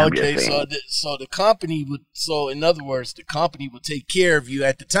 Oh, okay. So the company would. So in other words, the company would take care of you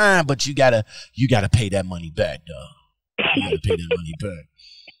at the time, but you gotta pay that money back, dog. You gotta pay that money back.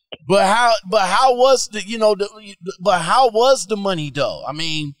 But how was the money though? I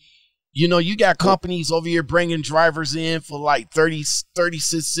mean, you know, you got companies over here bringing drivers in for like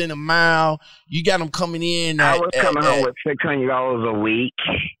 36 cents a mile. You got them coming in. I was coming home with $600 a week,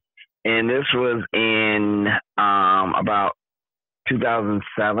 and this was in about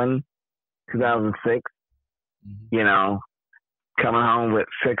 2007, 2006. You know, coming home with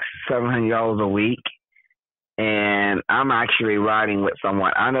 $700 a week. And I'm actually riding with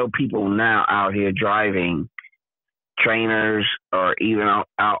someone. I know people now out here driving trainers or even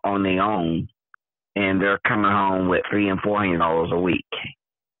out on their own, and they're coming home with $300 and $400 a week.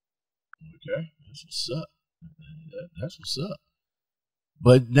 Okay, that's what's up. That's what's up.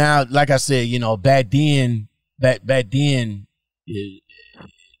 But now, like I said, you know, back then,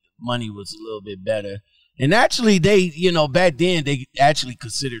 money was a little bit better. And actually, back then they actually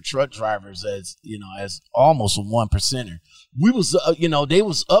considered truck drivers as almost a 1%er. We was, they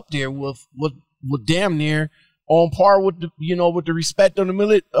was up there with damn near on par with the respect of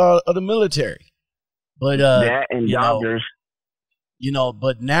the military. But that and doctors,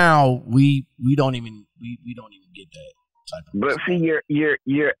 but now we don't even get that type of. But see, your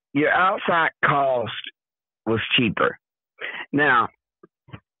outside cost was cheaper. Now,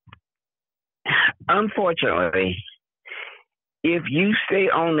 unfortunately, if you stay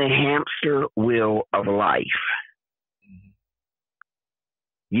on the hamster wheel of life,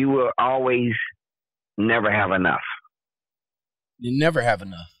 you will always never have enough. You never have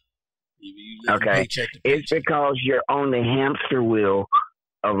enough. Okay. It's because you're on the hamster wheel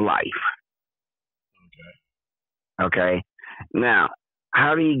of life. Okay. Now,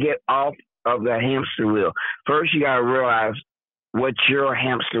 how do you get off of the hamster wheel. First, you got to realize what your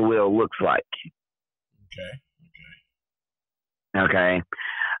hamster wheel looks like. Okay.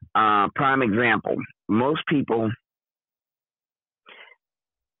 Prime example. Most people,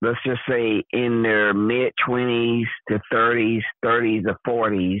 let's just say in their mid-20s to 30s to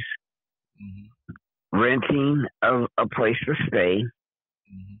 40s, renting a place to stay.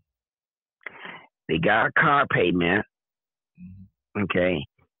 They got a car payment. Okay.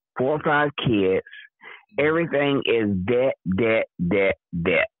 4 or 5 kids. Everything is debt.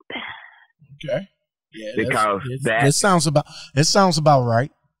 Okay. Yeah, because it sounds about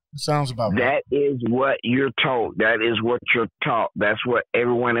right. It sounds about right. That is what you're told. That is what you're taught. That's what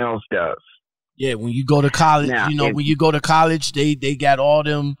everyone else does. Yeah, when you go to college, now, when you go to college, they got all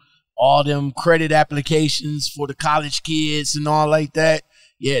them credit applications for the college kids and all like that.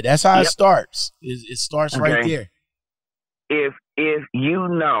 Yeah, that's how it starts. It starts right there. If you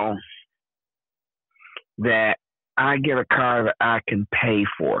know that I get a car that I can pay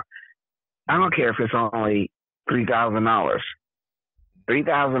for, I don't care if it's only $3,000.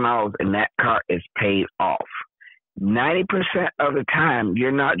 $3,000 and that car is paid off. 90% of the time,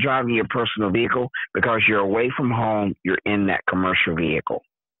 you're not driving your personal vehicle because you're away from home. You're in that commercial vehicle.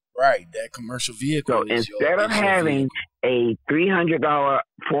 Right, that commercial vehicle. So instead of having a $300,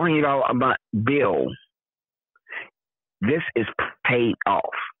 $400 a month bill, this is paid off.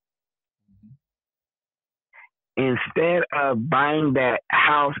 Instead of buying that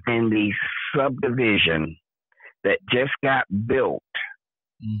house in the subdivision that just got built,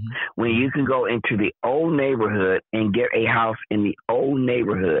 when you can go into the old neighborhood and get a house in the old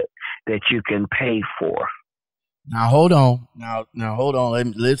neighborhood that you can pay for. Now hold on. Now hold on.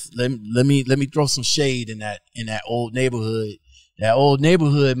 Let me throw some shade in that old neighborhood. That old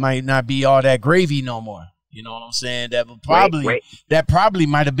neighborhood might not be all that gravy no more. You know what I'm saying? That probably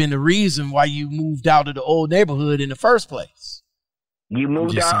might have been the reason why you moved out of the old neighborhood in the first place. You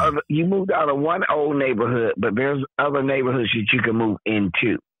moved out of one old neighborhood, but there's other neighborhoods that you can move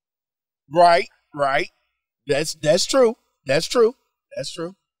into. Right. That's true.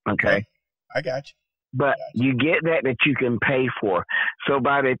 Okay. I got you. But you get that you can pay for. So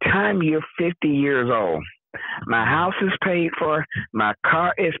by the time you're 50 years old, my house is paid for, my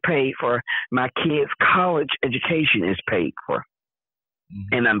car is paid for, my kids' college education is paid for.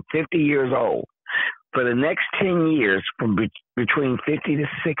 And I'm 50 years old. For the next 10 years, from between 50 to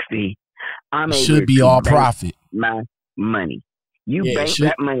 60, I'm able should be to all bank profit. My money. You bank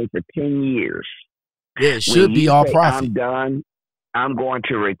that money for 10 years. Yeah, it should be all profit. I'm done. I'm going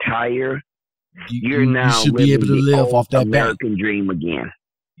to retire. You should be able to live off that American dream again.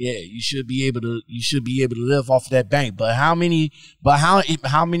 Yeah, you should be able to live off that bank. But how many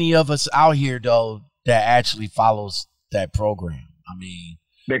of us out here though that actually follows that program? I mean,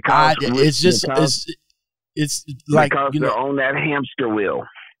 because it's like they're on that hamster wheel.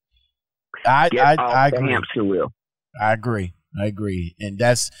 I agree. Hamster wheel. I agree, and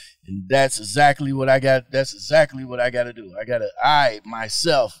that's exactly what I got. That's exactly what I got to do. I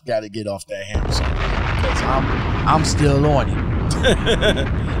myself got to get off that hamster because I'm still on it.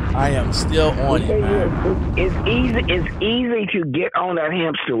 I am still on it. Man. It's easy to get on that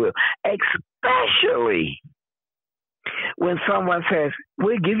hamster wheel, especially when someone says,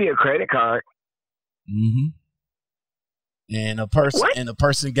 "We'll give you a credit card." And a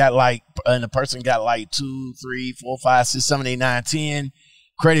person got like 2, 3, 4, 5, 6, 7, 8, 9, 10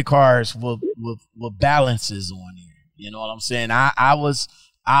 credit cards with balances on there. You know what I'm saying? I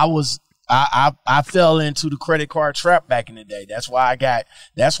fell into the credit card trap back in the day. That's why I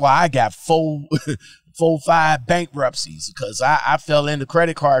got 4, 5 bankruptcies because I fell in the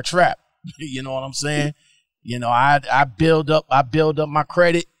credit card trap. You know what I'm saying? You know, I build up my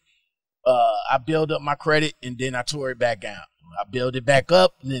credit. I build up my credit and then I tore it back down. I build it back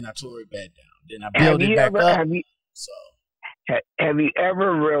up and then I tore it back down. Then I build it back up. Have you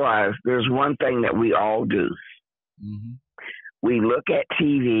ever realized there's one thing that we all do? We look at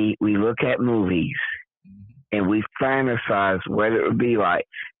TV, we look at movies, and we fantasize what it would be like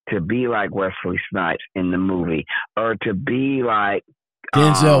to be like Wesley Snipes in the movie or to be like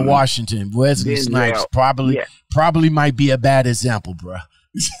Denzel Washington. Wesley Snipes probably might be a bad example, bro.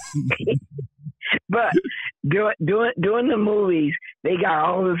 But doing the movies, they got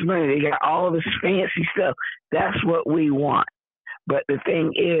all this money, they got all this fancy stuff. That's what we want. But the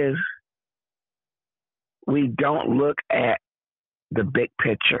thing is, we don't look at the big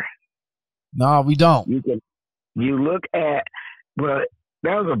picture. No, we don't. You look at, well,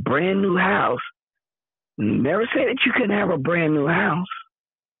 that was a brand new house. Never say that you couldn't have a brand new house.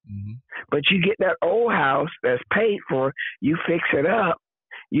 But you get that old house that's paid for, you fix it up,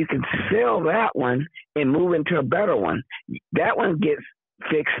 you can sell that one and move into a better one. That one gets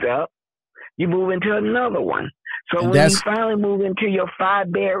fixed up. You move into another one. So when you finally move into your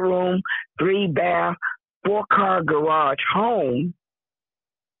 5-bedroom, 3-bath, 4-car garage home,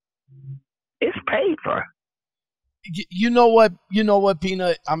 it's paid for. You know what,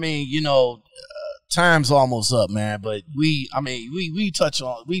 Peanut? I mean, time's almost up, man. But we touch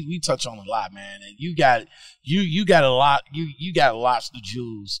on a lot, man. And you got a lot of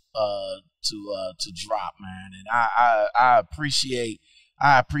jewels to drop, man. And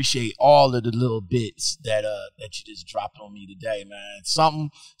I appreciate all of the little bits that you just dropped on me today, man.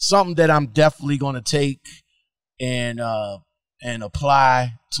 Something that I'm definitely gonna take and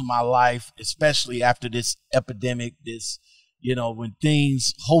apply to my life, especially after this epidemic, when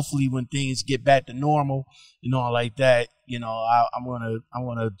things get back to normal, like that, I'm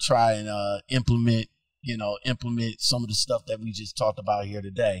gonna try and implement some of the stuff that we just talked about here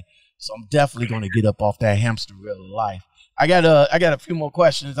today. So I'm definitely gonna get up off that hamster wheel of life. I got a few more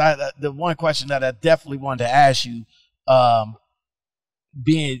questions. The one question that I definitely wanted to ask you,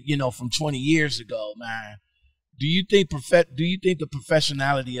 being from 20 years ago, man, do you think the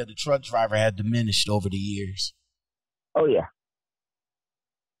professionality of the truck driver had diminished over the years? Oh yeah,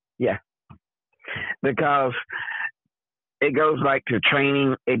 because it goes back to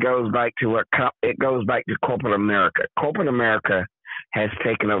training. It goes back to corporate America. Corporate America has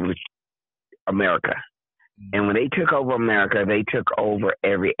taken over America. And when they took over America, they took over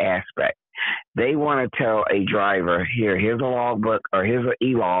every aspect. They want to tell a driver, here's a logbook or here's an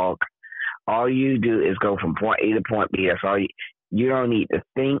e-log. All you do is go from point A to point B. That's all you don't need to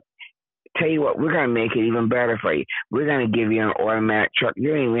think. Tell you what, we're going to make it even better for you. We're going to give you an automatic truck. You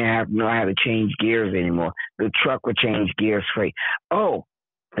don't even have to know how to change gears anymore. The truck will change gears for you. Oh,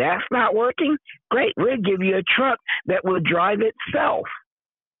 that's not working? Great. We'll give you a truck that will drive itself.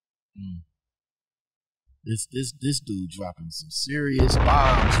 This dude dropping some serious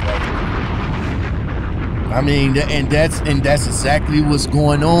bombs right now. I mean, and that's exactly what's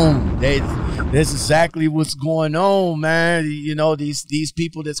going on. That's exactly what's going on, man. These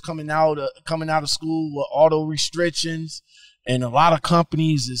people that's coming out of school with auto restrictions, and a lot of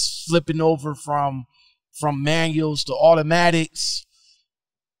companies is flipping over from manuals to automatics.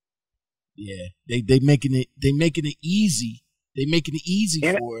 Yeah, they making it easy. They making it easy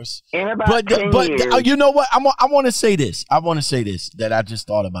for us. But you know what? I want to say this. That I just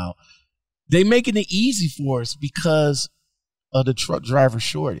thought about. They making it easy for us because of the truck driver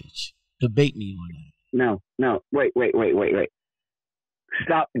shortage. Debate me on that. No. Wait.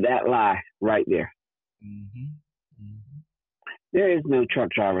 Stop that lie right there. There is no truck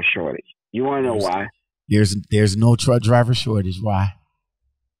driver shortage. You want to know why? There's no truck driver shortage. Why?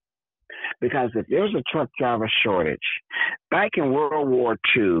 Because if there's a truck driver shortage, back in World War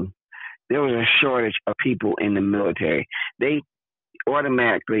II, there was a shortage of people in the military. They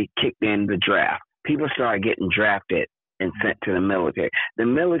automatically kicked in the draft. People started getting drafted and sent to the military. The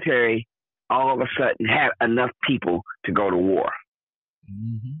military all of a sudden had enough people to go to war.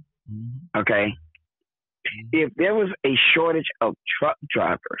 Okay? If there was a shortage of truck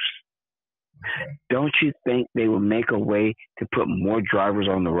drivers, don't you think they would make a way to put more drivers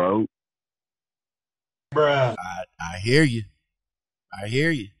on the road? Bruh. I hear you. I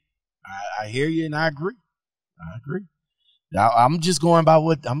hear you, and I agree. Now, I'm just going by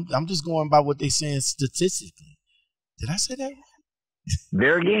what they're saying statistically. Did I say that right?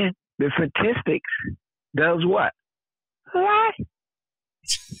 There again, the statistics does what? Lie.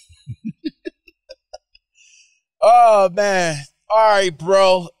 Oh man. All right,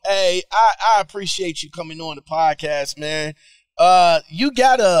 bro. Hey, I appreciate you coming on the podcast, man. You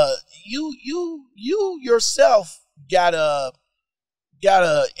yourself got a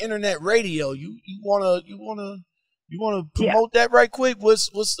internet radio. You wanna promote that right quick? What's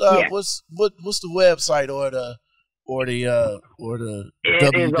the website or the it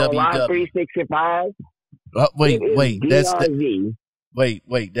is on Live 365. Wait,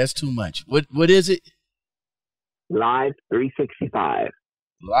 that's too much. What is it? Live 365.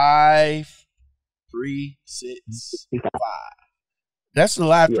 Live 365. That's the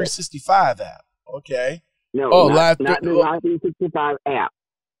Live 365 app. Okay. No, not the Live 365 app.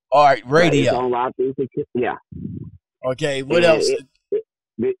 All right, radio. It's on Live 365. Yeah. Okay, what else?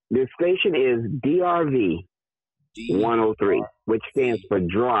 The station is DRV 103, which stands for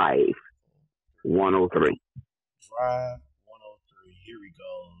Drive 103. Drive 103. Here we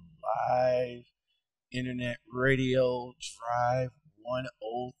go. Live Internet Radio Drive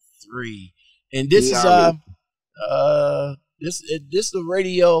 103. And this DRV. Is this the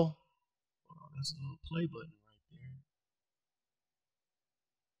radio. Oh, there's a little play button right there.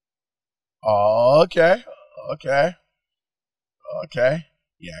 Oh, okay. Okay. Okay.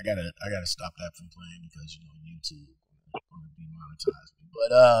 Yeah, I gotta stop that from playing because YouTube is gonna demonetize me.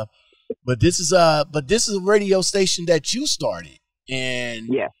 But this is a radio station that you started, and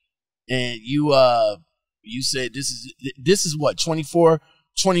you said this is what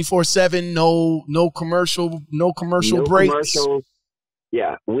 24/7, no commercial breaks. Commercials.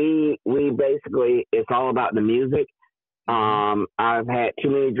 Yeah, we basically, it's all about the music. I've had too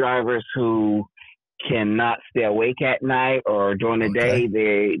many drivers who cannot stay awake at night or during the day.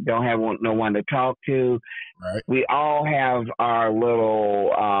 They don't have no one to talk to. Right. We all have our little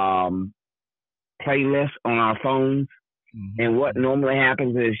playlist on our phones. And what normally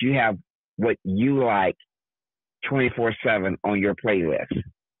happens is you have what you like 24/7 on your playlist.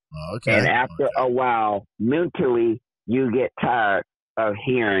 Okay. And after a while, mentally, you get tired of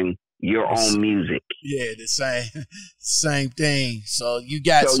hearing your own music. Yeah, the same thing. So you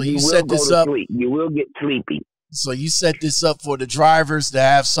set this up. Sleep. You will get sleepy. So you set this up for the drivers to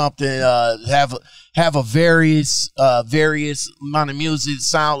have something, have a various amount of music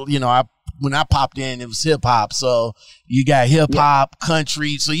sound. When I popped in, it was hip hop. So you got hip hop,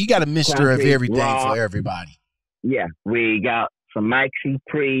 country. So you got a mixture of everything for everybody. Yeah, we got some Maxi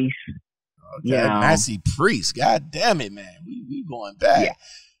Priest. Okay, Maxi Priest. God damn it, man. We going back. Yeah.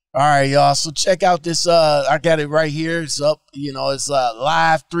 All right, y'all. So check out this. I got it right here. It's up. It's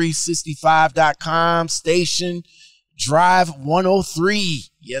live365.com station drive 103.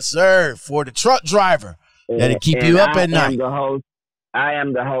 Yes, sir. For the truck driver that'll keep you up at night. I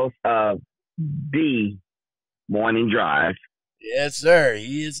am the host of the Morning Drive. Yes, sir.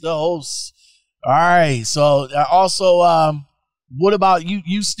 He is the host. All right. So also, what about you?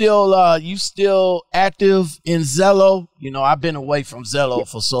 You still active in Zello? I've been away from Zello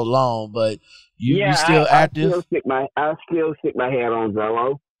for so long, but you still active? I still stick my head on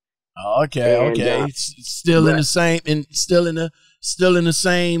Zello. Oh, okay, okay. Still in the same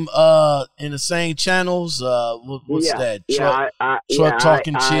channels. What's that? Truck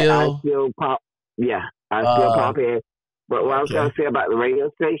Talking Chill. I still pop in. But what I was going to say about the radio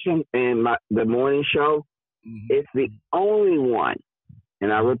station and the morning show, it's the only one,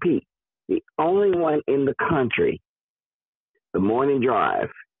 and I repeat, the only one in the country, the Morning Drive.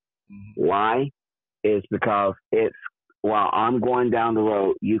 Why? It's because it's while I'm going down the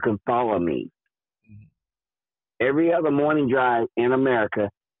road, you can follow me. Every other morning drive in America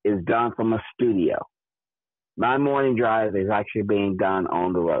is done from a studio. My morning drive is actually being done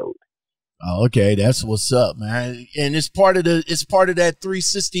on the road. Oh, okay, that's what's up, man. And it's part of that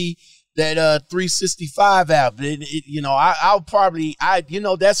 360, that 365 app. I'll probably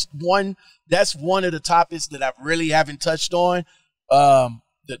that's one of the topics that I really haven't touched on.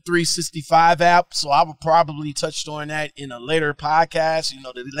 The 365 app. So I will probably touch on that in a later podcast,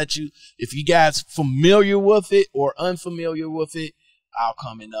 to let you, if you guys familiar with it or unfamiliar with it, I'll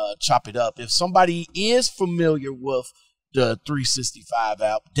come and chop it up. If somebody is familiar with the 365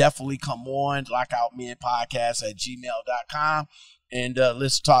 app, definitely come on lockoutmenpodcast@gmail.com and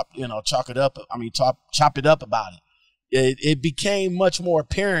let's chop it up about it. It became much more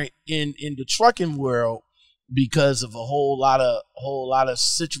apparent in the trucking world because of a whole lot of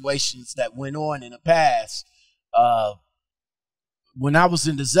situations that went on in the past. When I was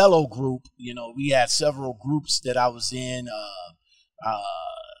in the Zello group, we had several groups that I was in.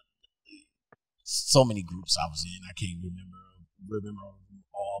 So many groups I was in, I can't remember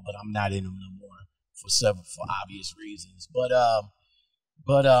all, but I'm not in them no more for obvious reasons.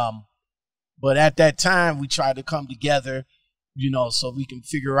 But at that time we tried to come together, so we can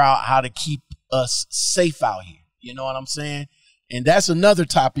figure out how to keep us safe out here. You know what I'm saying? And that's another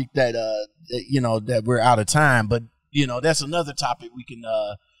topic that that we're out of time, but that's another topic we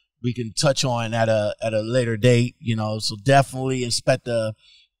can touch on at a later date. So definitely expect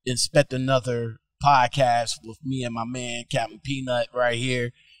another podcast with me and my man Capt Peanut right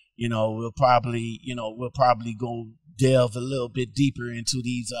here. We'll probably go delve a little bit deeper into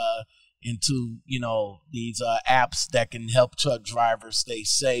these apps that can help truck drivers stay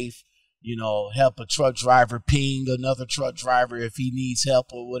safe. Help a truck driver ping another truck driver if he needs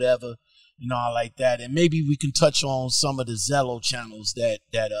help or whatever, like that. And maybe we can touch on some of the Zello channels that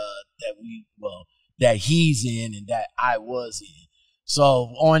he's in and that I was in.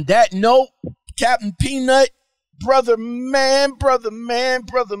 So on that note, Capt Peanut, brother man,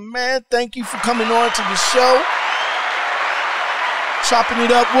 thank you for coming on to the show, chopping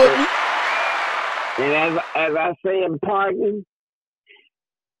it up with me. And as I say in parking,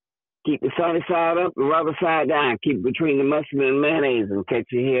 keep the sunny side up, the rubber side down. Keep it between the mustard and mayonnaise, and catch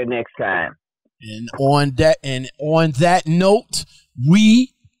you here next time. And on that note,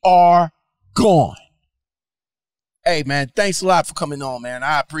 we are gone. Hey, man, thanks a lot for coming on, man.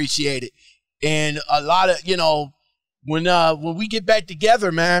 I appreciate it. And a lot of, when we get back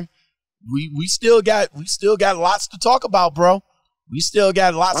together, man, we still got lots to talk about, bro. We still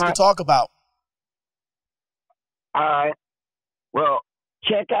got lots to talk about. All right. Well,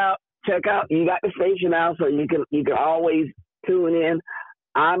 check out. You got the station now, so you can always tune in.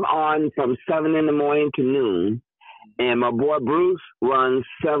 I'm on from 7 in the morning to noon, and my boy Bruce runs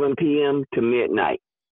 7 p.m. to midnight.